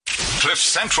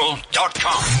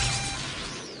CliffCentral.com.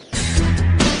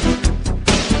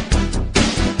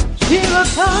 She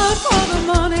worked hard for the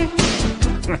money,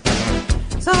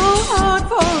 so hard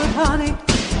for it, honey.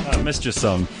 I missed your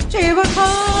song. She worked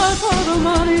hard for the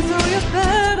money, so you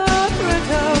better treat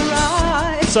her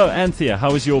right. So, Anthea,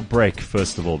 how was your break,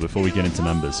 first of all, before we get into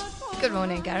numbers? Good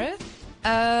morning, Gareth.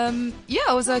 Yeah,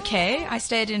 it was okay. I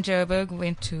stayed in Joburg,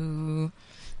 went to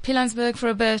Pilanesberg for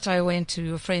a bit. I went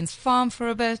to a friend's farm for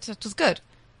a bit. It was good.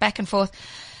 Back and forth.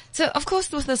 So, of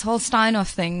course, with this whole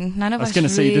Steinhoff thing, none of us really I was going to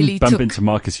say, you didn't bump into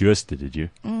Marcus Jooste, did you?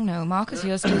 No, Marcus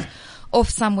Jooste is off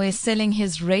somewhere selling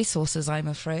his racehorses, I'm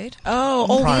afraid. Oh,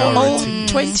 all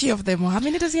 20 of them. How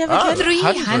many does he have again?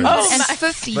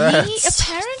 350.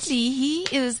 Apparently, he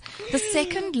is the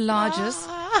second largest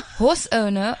horse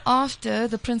owner after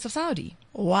the Prince of Saudi.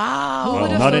 Wow. Who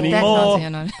would have not thought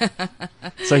anymore.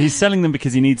 that? So he's selling them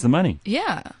because he needs the money.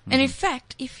 Yeah. And in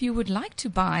fact, if you would like to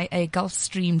buy a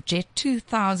Gulfstream Jet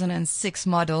 2006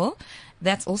 model,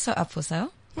 that's also up for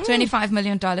sale. $25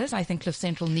 million. I think Cliff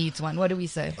Central needs one. What do we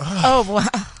say? Oh, wow.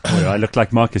 Well, I look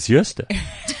like Marcus Jooste.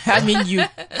 I mean, you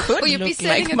could you'd be look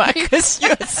selling like it Marcus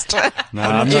Jooste. No,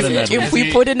 I'm not in that. If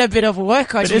we put in a bit of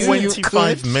work on you, you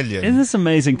 25 could. million. Isn't this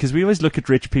amazing? Because we always look at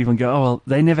rich people and go, oh, well,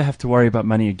 they never have to worry about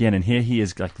money again. And here he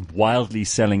is like wildly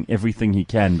selling everything he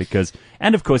can because,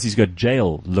 and of course, he's got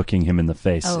jail looking him in the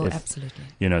face. Oh, if, absolutely.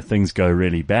 you know, things go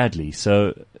really badly.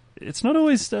 So it's not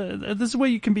always, this is where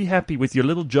you can be happy with your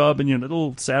little job and your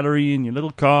little salary and your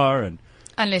little car. And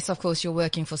Unless, of course, you're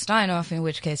working for Steinhoff, in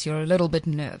which case you're a little bit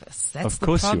nervous. That's of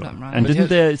course the problem, you are. right? And didn't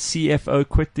their CFO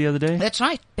quit the other day? That's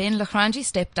right. Ben Lachranji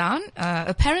stepped down,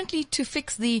 apparently to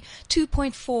fix the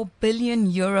 2.4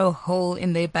 billion euro hole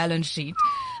in their balance sheet.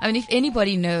 I mean, if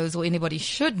anybody knows or anybody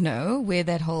should know where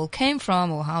that hole came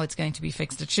from or how it's going to be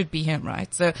fixed, it should be him,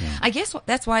 right? So I guess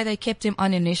that's why they kept him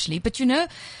on initially. But you know,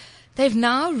 they've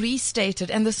now restated,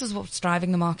 and this is what's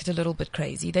driving the market a little bit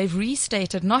crazy. They've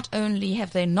restated, not only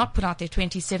have they not put out their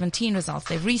 2017 results,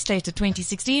 they've restated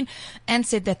 2016 and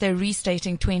said that they're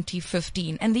restating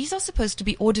 2015. And these are supposed to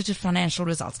be audited financial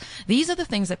results. These are the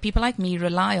things that people like me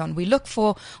rely on. We look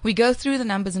for, we go through the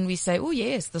numbers and we say, oh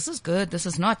yes, this is good, this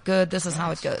is not good, this is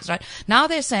how it goes, right? Now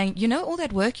they're saying, you know, all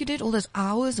that work you did, all those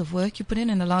hours of work you put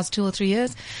in the last 2 or 3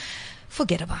 years,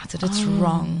 forget about it. It's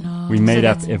wrong. No. We made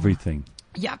up everything.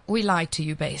 Yeah, we lied to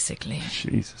you, basically.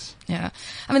 Jesus. Yeah.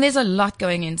 I mean, there's a lot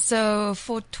going in. So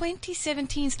for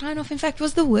 2017, Steinhoff, in fact,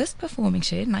 was the worst performing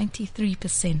share,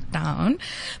 93% down.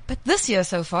 But this year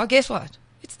so far, guess what?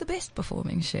 It's the best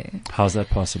performing share. How's that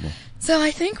possible? So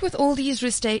I think with all these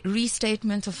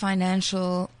restatement of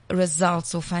financial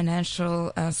results or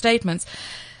financial statements,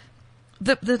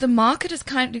 the market is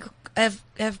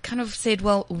have kind of said,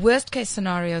 well, worst case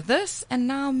scenario this, and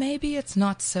now maybe it's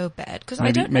not so bad. Because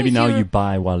I don't know. Maybe if now you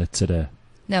buy while it's at a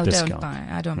no, discount. don't buy.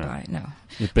 I don't buy. No.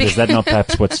 But is that not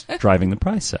perhaps what's driving the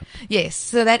price up? Yes,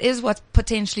 so that is what's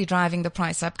potentially driving the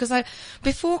price up. Because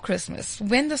before Christmas,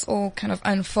 when this all kind of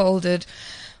unfolded,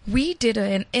 we did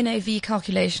an NAV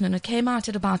calculation and it came out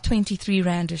at about 23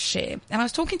 Rand a share. And I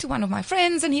was talking to one of my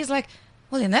friends and he's like,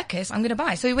 well, in that case, I'm going to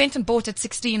buy. So he went and bought at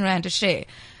 16 Rand a share.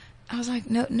 I was like,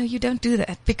 no, you don't do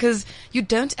that because you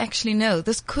don't actually know.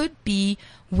 This could be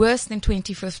worse than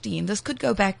 2015. This could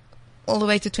go back all the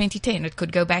way to 2010. It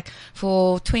could go back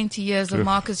for 20 years of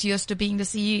Marcus Jooste being the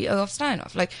CEO of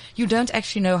Steinhoff. Like, you don't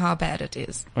actually know how bad it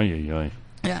is.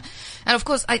 Yeah. And of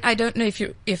course, I don't know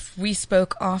if we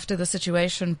spoke after the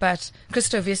situation, but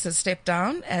Christo Wessels stepped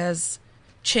down as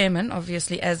chairman,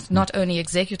 obviously, as not only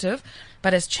executive,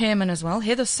 but as chairman as well.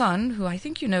 Heather Son, who I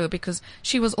think you know because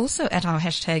she was also at our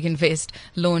 #Invest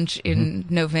launch in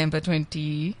November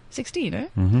 2016, eh?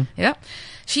 Mm-hmm. Yeah.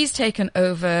 She's taken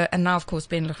over, and now, of course,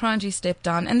 Ben Lachranji stepped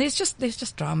down, and there's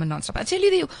just drama nonstop. I tell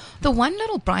you, the one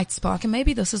little bright spark, and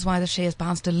maybe this is why the shares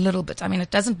bounced a little bit. I mean, it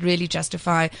doesn't really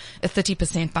justify a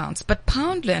 30% bounce, but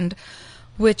Poundland,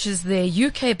 which is their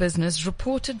UK business,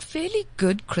 reported fairly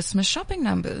good Christmas shopping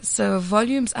numbers. So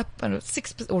volumes up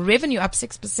 6%, or revenue up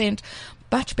 6%,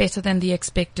 much better than the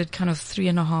expected kind of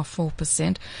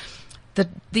 3.5-4%.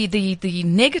 The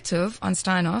negative on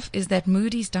Steinhoff is that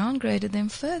Moody's downgraded them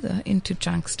further into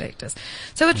junk status.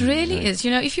 So it really is,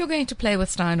 you know, if you're going to play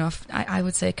with Steinhoff, I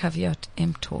would say caveat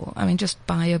emptor. I mean, just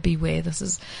buyer beware.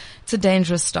 It's a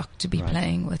dangerous stock to be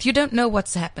playing with. You don't know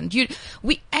what's happened.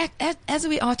 As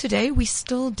we are today, we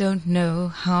still don't know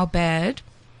how bad,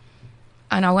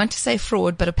 and I want to say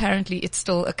fraud, but apparently it's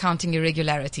still accounting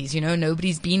irregularities. You know,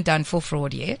 nobody's been done for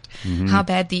fraud yet. Mm-hmm. How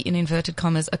bad the, in inverted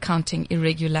commas, accounting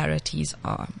irregularities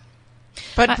are.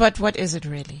 But what is it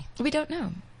really? We don't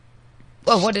know.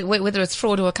 Well, whether it's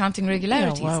fraud or accounting Yeah,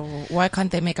 irregularities. why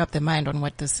can't they make up their mind on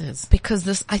what this is?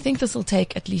 Because I think this will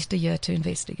take at least a year to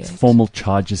investigate. Formal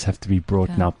charges have to be brought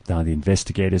Yeah. up. Now the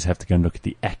investigators have to go and look at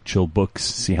the actual books,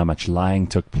 see how much lying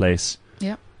took place.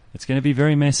 Yeah, It's going to be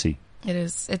very messy. it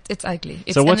is. It's ugly.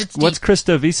 So and it's what's deep.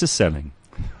 Christo Visa selling?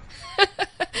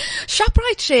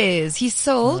 ShopRite shares. He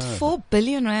sold 4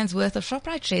 billion rands worth of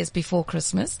ShopRite shares before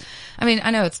Christmas. I mean,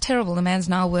 I know it's terrible. The man's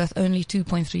now worth only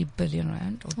 2.3 billion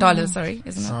rand or dollars. Sorry,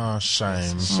 isn't it? Oh,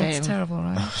 shame. Oh, Shame. it's terrible,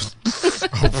 right?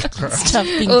 Stuff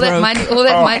being all broke. that money, all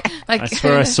that money. Like, I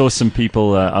swear I saw some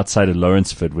people outside of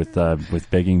Lawrenceford with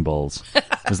begging bowls.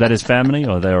 Was that his family,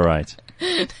 or are they all right?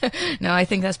 no, I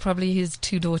think that's probably his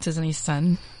 2 daughters and his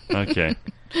son. Okay.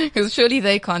 Because surely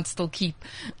they can't still keep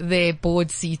their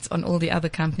board seats on all the other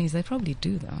companies. They probably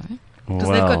do, though. Because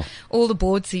they've Well, got all the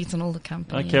board seats on all the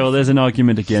companies. okay. Well, there's an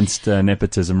argument against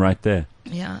nepotism right there.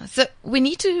 Yeah. So we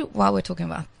need to, while we're talking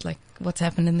about like what's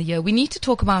happened in the year, we need to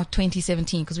talk about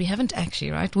 2017 because we haven't actually,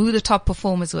 right? Who the top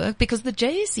performers were, because the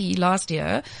JSE last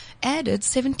year added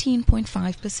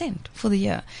 17.5% for the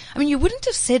year. I mean, you wouldn't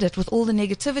have said it with all the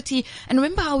negativity. And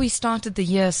remember how we started the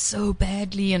year so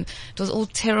badly and it was all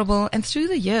terrible. And through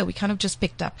the year, we kind of just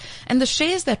picked up. And the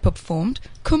shares that performed,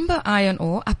 Kumba Iron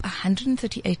Ore up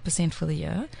 138% for the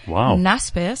year. Wow.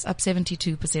 Naspers up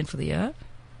 72% for the year.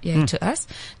 Yay to us.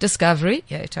 Discovery,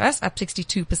 yay to us, up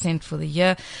 62% for the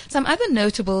year. Some other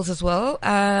notables as well.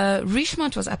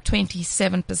 Richemont was up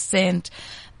 27%.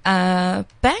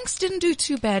 Banks didn't do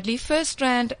too badly. First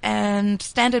Rand and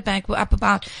Standard Bank were up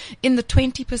about in the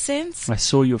 20%. I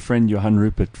saw your friend Johan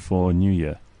Rupert for New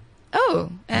Year.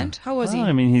 Oh, and how was he?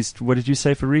 I mean, what did you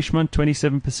say for Richemont?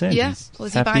 27%. Yeah. He's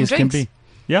Was he happy buying as can drinks? be.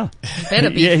 Yeah. Better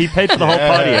be. Yeah, he paid for the whole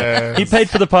party. He paid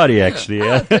for the party, actually.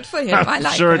 Yeah. Good for him. I I'm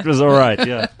like sure that. it was all right.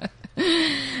 Yeah.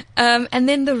 And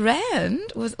then the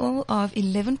Rand was all of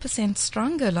 11%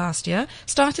 stronger last year.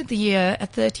 Started the year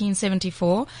at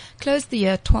 13.74, closed the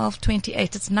year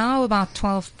 12.28. It's now about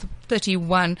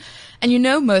 12.31. And you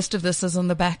know most of this is on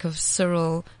the back of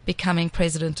Cyril becoming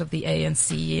president of the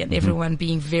ANC and everyone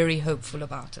being very hopeful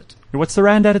about it. What's the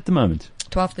rand at the moment?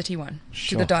 12.31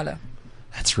 Sure. to the dollar.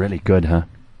 That's really good, huh?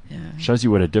 Yeah, Shows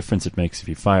you what a difference it makes if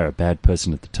you fire a bad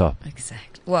person at the top. exactly.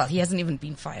 Well, he hasn't even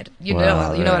been fired. You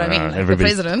Well, know what I mean? Like the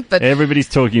everybody's- president, but Everybody's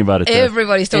talking about it. though.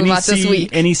 everybody's talking about this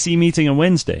week. NEC meeting on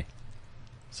Wednesday.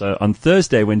 So on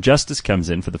Thursday, when Justice comes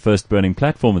in for the first burning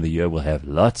platform of the year, we'll have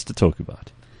lots to talk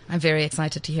about. I'm very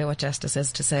excited to hear what Justice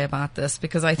has to say about this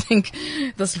because I think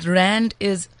this Rand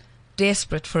is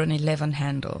desperate for an 11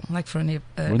 handle, like for Wouldn't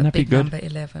a that be big good? number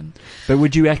 11. But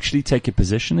would you actually take a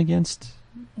position against?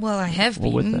 Well, I have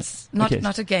Or with been, that? not Okay.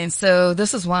 not against. So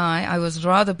this is why I was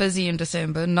rather busy in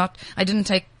December. I didn't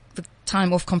take the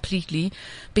time off completely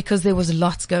because there was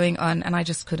lots going on and I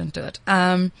just couldn't do it.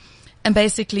 And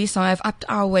basically, so I've upped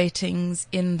our weightings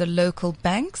in the local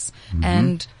banks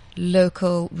and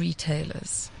local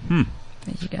retailers. There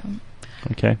you go.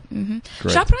 Okay. Great.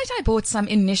 ShopRite, I bought some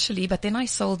initially, but then I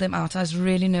sold them out. I was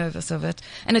really nervous of it.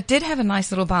 And it did have a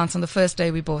nice little bounce on the first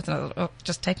day we bought. And I thought, oh,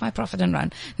 just take my profit and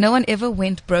run. No one ever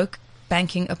went broke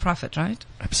banking a profit, right?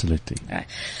 Absolutely. Right.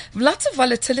 Lots of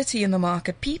volatility in the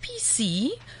market. PPC,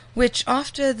 which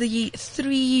after the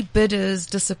 3 bidders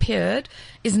disappeared,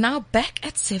 is now back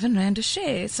at 7 Rand a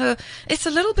share. So it's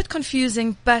a little bit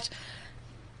confusing, but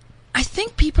I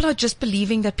think people are just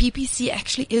believing that PPC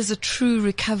actually is a true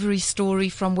recovery story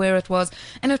from where it was.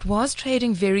 And it was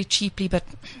trading very cheaply, but,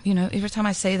 you know, every time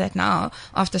I say that now,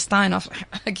 after Steinhoff,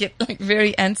 I get like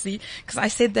very antsy because I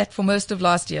said that for most of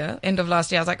last year, end of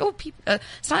last year. I was like, oh,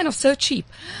 Steinhoff's so cheap.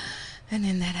 And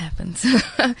then that happens.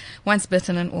 Once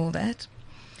bitten and all that.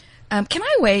 Can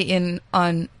I weigh in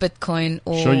on Bitcoin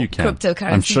or Sure you can.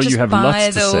 cryptocurrency? I'm sure Just you have by lots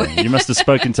to the say. way? You must have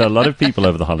spoken to a lot of people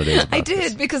over the holidays about I did,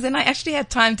 this. because then I actually had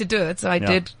time to do it. So I Yeah.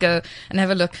 did go and have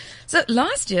a look. So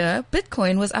last year,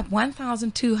 Bitcoin was up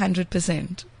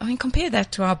 1,200%. I mean, compare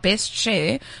that to our best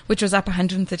share, which was up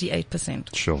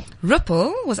 138%. Sure.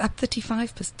 Ripple was up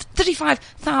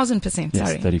 35,000%. Yes,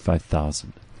 Sorry.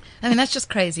 35,000. I mean, that's just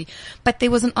crazy. But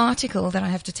there was an article that I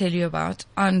have to tell you about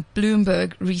on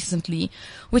Bloomberg recently,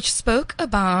 which spoke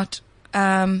about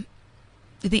the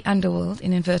underworld,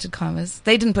 in inverted commas.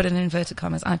 They didn't put it in inverted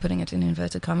commas. I'm putting it in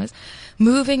inverted commas.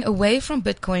 Moving away from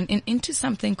Bitcoin into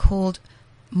something called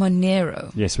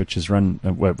Monero. Yes, which is run,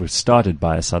 was started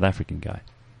by a South African guy.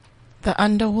 The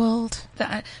underworld.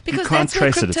 Because can't that's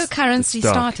where trace it. It's cryptocurrency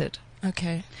dark. started.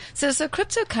 Okay. So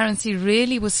cryptocurrency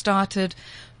really was started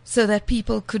so that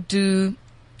people could do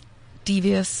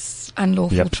devious,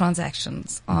 unlawful Yep.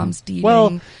 transactions, arms dealing.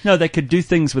 Well, no, they could do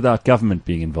things without government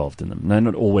being involved in them. They're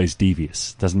not always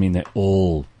devious. Doesn't mean they're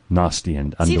all nasty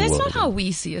and See, underworld. that's not how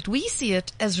we see it. We see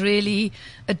it as really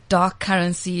a dark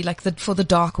currency, like for the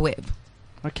dark web.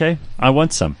 Okay, I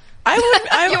want some. I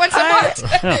would. You want some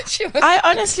what? She was- I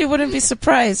honestly wouldn't be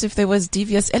surprised if there was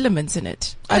devious elements in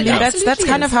it. I mean, there that's absolutely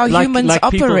kind is. of how Like- humans like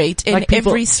people- operate in like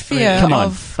people- every sphere Come on.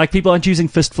 of. Like people aren't using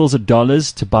fistfuls of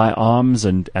dollars to buy arms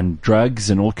and drugs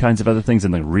and all kinds of other things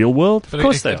in the real world? But Of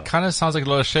course they it are. kind of sounds like a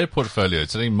lot of share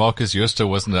portfolios. I think Marcus Joster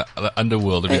was in the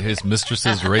underworld. I mean, his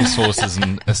mistresses, racehorses,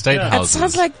 and estate It houses.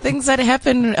 sounds like things that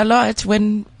happen a lot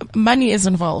when money is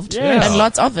involved, Yeah. and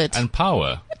lots of it. and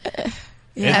power.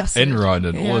 Yeah. Enron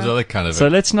and all those Yeah. other kind of. So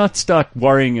let's not start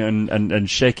worrying and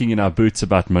shaking in our boots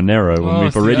about Monero when Oh,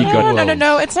 we've see, already I- got...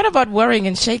 No. It's not about worrying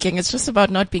and shaking. It's just about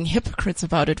not being hypocrites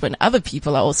about it when other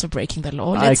people are also breaking the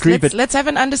law. I agree, but- let's have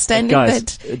an understanding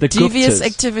Guys, that the devious Guptas-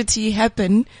 activity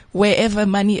happen wherever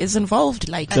money is involved.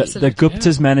 Like The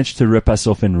Guptas managed to rip us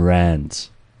off in rands.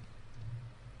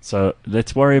 So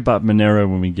let's worry about Monero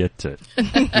when we get to it.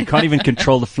 You can't even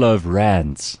control the flow of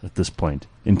rands at this point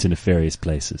into nefarious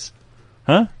places.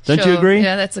 Huh? Don't you Sure. agree?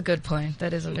 Yeah, that's a good point.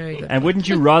 That is a very good And point. wouldn't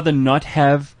you rather not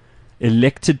have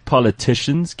elected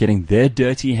politicians getting their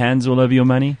dirty hands all over your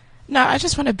money? no, I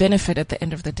just want to benefit at the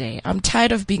end of the day. I'm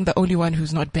tired of being the only one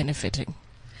who's not benefiting.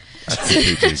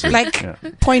 Like Yeah.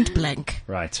 point blank.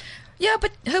 Right. Yeah,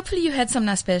 but hopefully you had some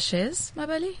Naspers shares,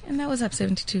 Mabali, and that was up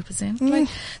 72%. Like,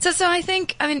 so I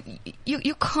think, I mean,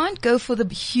 you can't go for the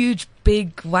huge,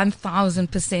 big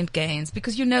 1,000% gains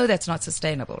because you know that's not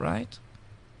sustainable, right?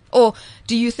 Or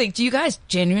do you guys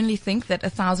genuinely think that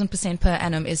 1,000% per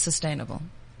annum is sustainable?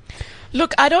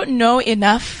 Look, I don't know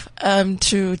enough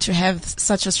to have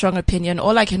such a strong opinion.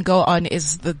 All I can go on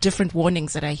is the different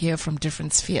warnings that I hear from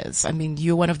different spheres. I mean,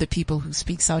 you're one of the people who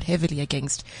speaks out heavily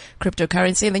against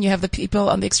cryptocurrency, and then you have the people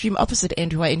on the extreme opposite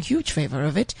end who are in huge favor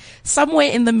of it.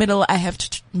 Somewhere in the middle, I have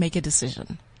to make a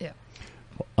decision. Yeah.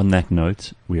 On that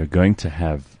note, we are going to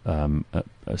have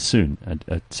soon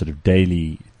a sort of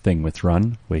daily thing with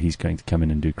Ron where he's going to come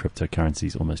in and do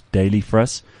cryptocurrencies almost daily for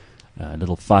us. A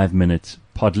little 5-minute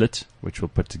podlet, which we'll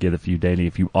put together for you daily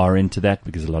if you are into that,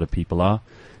 because a lot of people are.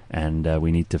 And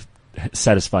we need to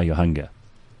satisfy your hunger.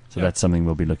 So Yeah. that's something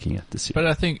we'll be looking at this year. But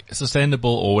I think sustainable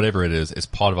or whatever it is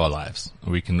part of our lives.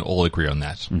 We can all agree on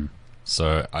that.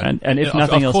 So, And if of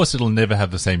nothing else- course, it'll never have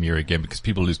the same year again because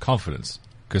people lose confidence.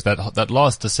 Because that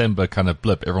last December kind of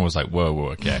blip, everyone was like, whoa,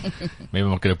 okay. Maybe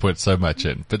I'm not going to put so much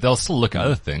in. But they'll still look at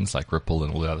other things like Ripple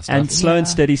and all the other stuff. And slow and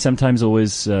steady sometimes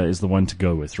always is the one to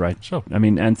go with, right? Sure. I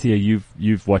mean, Anthea,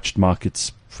 you've watched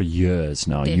markets for years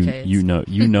now. Decades.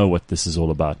 You know what this is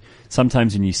all about.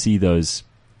 Sometimes when you see those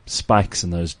spikes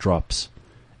and those drops,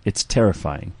 it's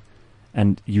terrifying,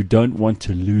 and you don't want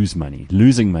to lose money.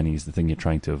 Losing money is the thing you're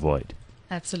trying to avoid.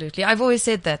 Absolutely. I've always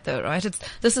said that though, right?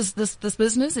 This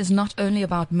business is not only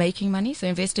about making money. So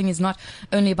investing is not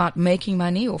only about making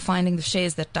money or finding the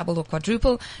shares that double or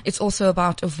quadruple. It's also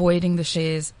about avoiding the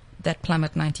shares that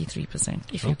plummet 93%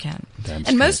 if you can. Damn And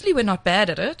straight. mostly we're not bad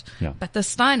at it. Yeah. But the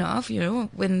Steinhoff,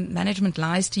 when management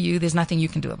lies to you, there's nothing you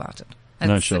can do about it. No,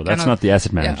 That's sure. the That's kind not of- the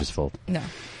asset manager's fault. No.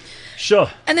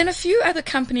 Sure. And then a few other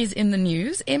companies in the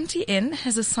news. MTN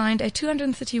has assigned a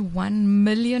 $231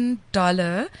 million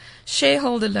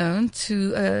shareholder loan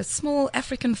to a small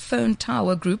African phone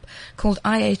tower group called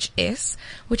IHS,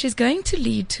 which is going to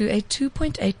lead to a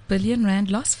 2.8 billion rand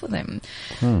loss for them.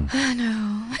 I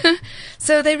know.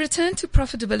 So they returned to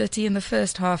profitability in the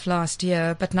first half last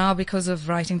year, but now because of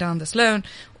writing down this loan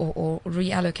or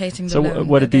reallocating the So loan.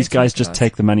 what did they're these guys just loss.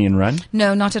 take the money and run?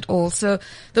 No, not at all. So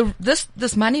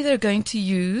this money they're going to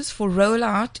use for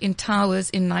rollout in towers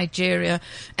in Nigeria,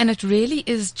 and it really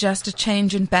is just a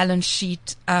change in balance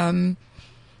sheet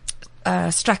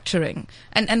structuring.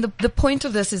 And the point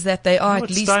of this is that they are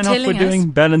What at least Steinhoff telling were us. doing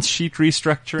balance sheet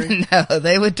restructuring. No,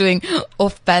 they were doing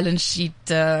off balance sheet.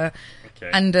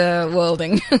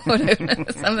 Underworlding, whatever.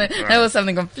 That was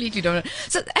something completely different.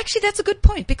 So actually that's a good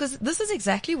point, because this is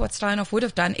exactly what Steinhoff would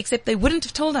have done, except they wouldn't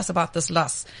have told us about this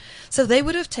loss. So they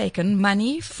would have taken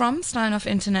money from Steinhoff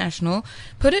International,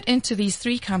 put it into these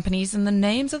three companies, and the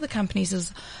names of the companies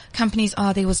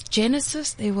are, there was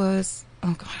Genesis, there was,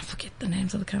 oh God, I forget the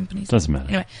names of the companies. Doesn't matter.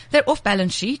 Anyway, they're off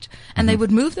balance sheet, and they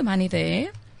would move the money there,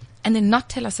 and then not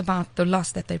tell us about the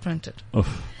loss that they printed.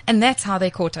 Oof. And that's how they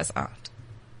caught us out.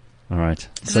 All right.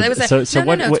 So they was like, no,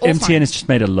 what it's all MTN fine. has just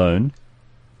made a loan.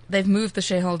 They've moved the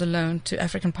shareholder loan to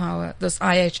African Power, this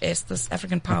IHS, this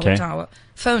African Power Okay. Tower,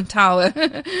 phone tower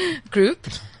group,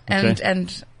 and Okay.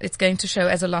 and it's going to show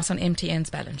as a loss on MTN's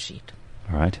balance sheet,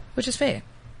 All right. which is fair.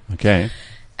 Okay.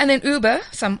 And then Uber,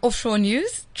 some offshore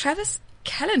news. Travis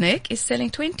Kalanick is selling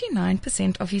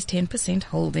 29% of his 10%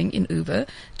 holding in Uber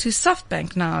to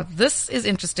SoftBank. Now, this is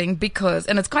interesting because,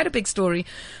 and it's quite a big story,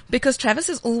 because Travis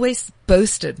has always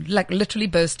boasted, like literally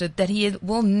boasted, that he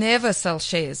will never sell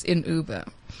shares in Uber.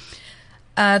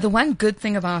 The one good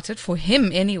thing about it, for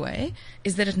him anyway,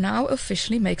 is that it now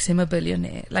officially makes him a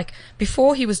billionaire. Like,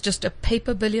 before he was just a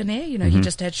paper billionaire, you know, he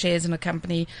just had shares in a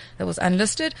company that was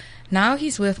unlisted. Now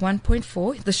he's worth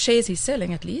 1.4, the shares he's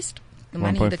selling at least. The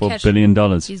money, the $1.4 cash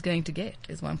billion. he's going to get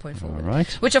is 1.4 billion. All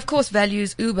right. Which of course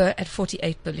values Uber at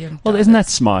 $48 billion. Well, isn't that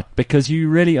smart? Because you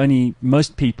really only,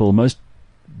 most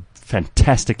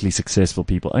fantastically successful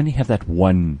people only have that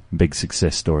one big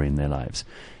success story in their lives.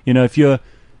 You know, if you're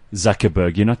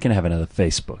Zuckerberg, you're not going to have another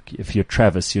Facebook. If you're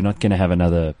Travis, you're not going to have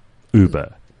another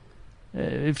Uber.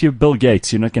 If you're Bill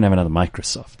Gates, you're not going to have another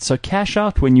Microsoft. So cash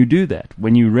out when you do that.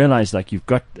 When you realize like you've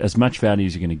got as much value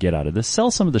as you're going to get out of this,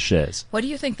 sell some of the shares. What do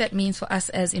you think that means for us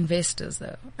as investors,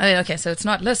 though? I mean, okay, so it's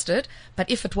not listed, but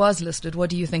if it was listed, what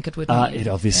do you think it would mean? It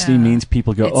obviously means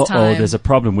people go, It's oh, time. there's a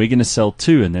problem. We're going to sell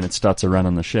too, and then it starts a run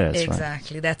on the shares. Right?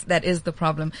 Exactly. That is the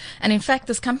problem. And in fact,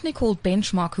 this company called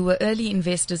Benchmark, who were early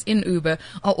investors in Uber,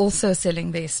 are also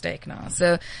selling their stake now.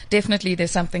 So definitely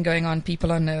there's something going on. People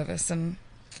are nervous. And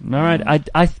All right.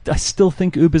 I still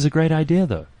think Uber's a great idea,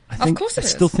 though. Of course it I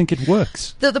still is. think it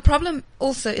works. the problem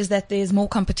also is that there's more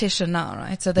competition now,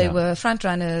 right? So they Yeah. were front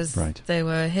runners, Right. they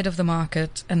were ahead of the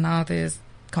market, and now there's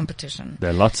competition. There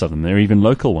are lots of them. There are even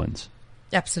local ones.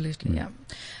 Absolutely, yeah.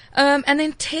 And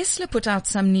then Tesla put out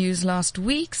some news last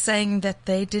week saying that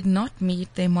they did not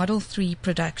meet their Model 3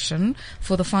 production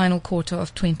for the final quarter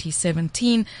of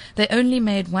 2017. They only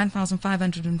made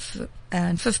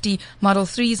 1,550 Model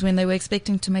 3s when they were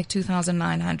expecting to make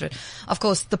 2,900. Of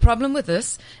course, the problem with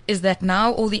this is that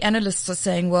now all the analysts are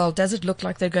saying, well, does it look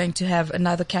like they're going to have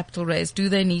another capital raise? Do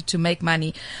they need to make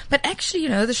money? But actually, you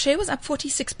know, the share was up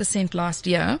 46% last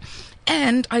year.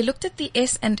 And I looked at the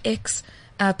S and X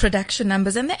production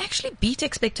numbers, and they actually beat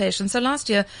expectations. So last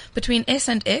year, between S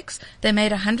and X, they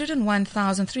made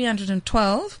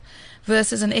 101,312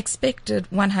 versus an expected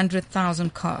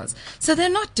 100,000 cars. So they're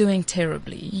not doing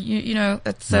terribly. You know,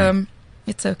 it's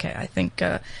okay. I think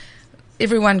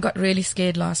everyone got really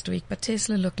scared last week, but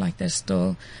Tesla looked like they're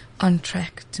still on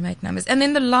track to make numbers. And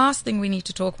then the last thing we need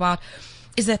to talk about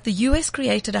is that the US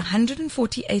created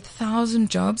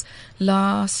 148,000 jobs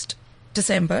last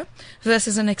December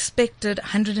versus an expected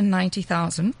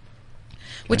 190,000,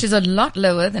 which is a lot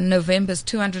lower than November's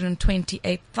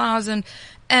 228,000.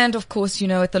 And of course, you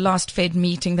know, at the last Fed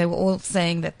meeting, they were all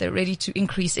saying that they're ready to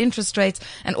increase interest rates,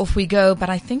 and off we go. But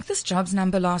I think this jobs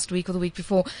number last week or the week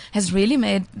before has really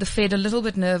made the Fed a little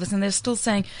bit nervous, and they're still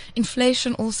saying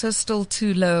inflation also still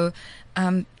too low.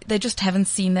 They just haven't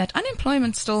seen that.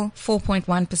 Unemployment still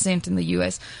 4.1% in the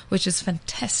US, which is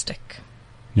fantastic.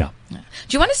 Yeah. Do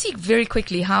you want to see very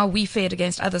quickly how we fared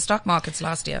against other stock markets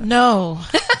last year? No.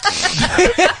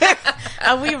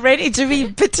 Are we ready to be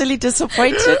bitterly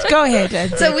disappointed? Go ahead,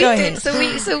 Andy. So we Go did.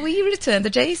 ahead. So we returned. The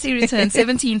JSE returned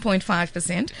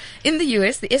 17.5%. In the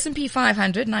US, the S&P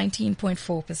 500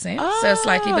 19.4%, so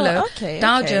slightly below. Okay,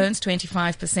 Dow okay. Jones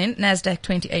 25%, Nasdaq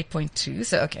 28.2.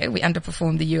 So okay, we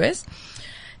underperformed the US.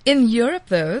 In Europe,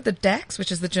 though, the DAX,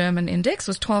 which is the German index,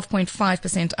 was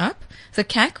 12.5% up. The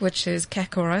CAC, which is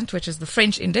CAC 40, which is the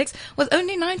French index, was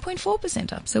only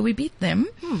 9.4% up. So we beat them.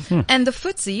 And the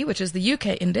FTSE, which is the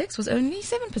UK index, was only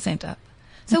 7% up.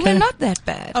 So Okay. we're not that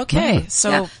bad. Okay, so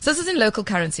Yeah. So this is in local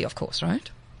currency, of course, right?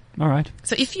 All right.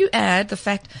 So if you add the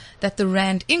fact that the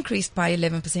rand increased by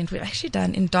 11%, we've actually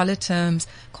done in dollar terms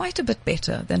quite a bit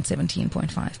better than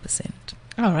 17.5%.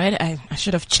 all right, I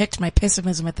should have checked my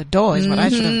pessimism at the door is what I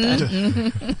should have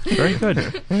done. Very good.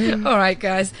 All right,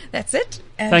 guys, that's it.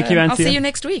 And, Thank you, I'll Anthea. see you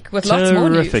next week with lots more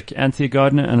news. Terrific. Anthea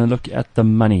Gardner and a look at the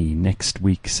money next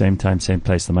week. Same time, same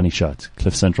place, The Money Shot.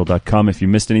 CliffCentral.com. If you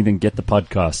missed anything, get the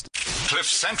podcast.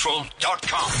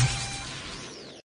 CliffCentral.com.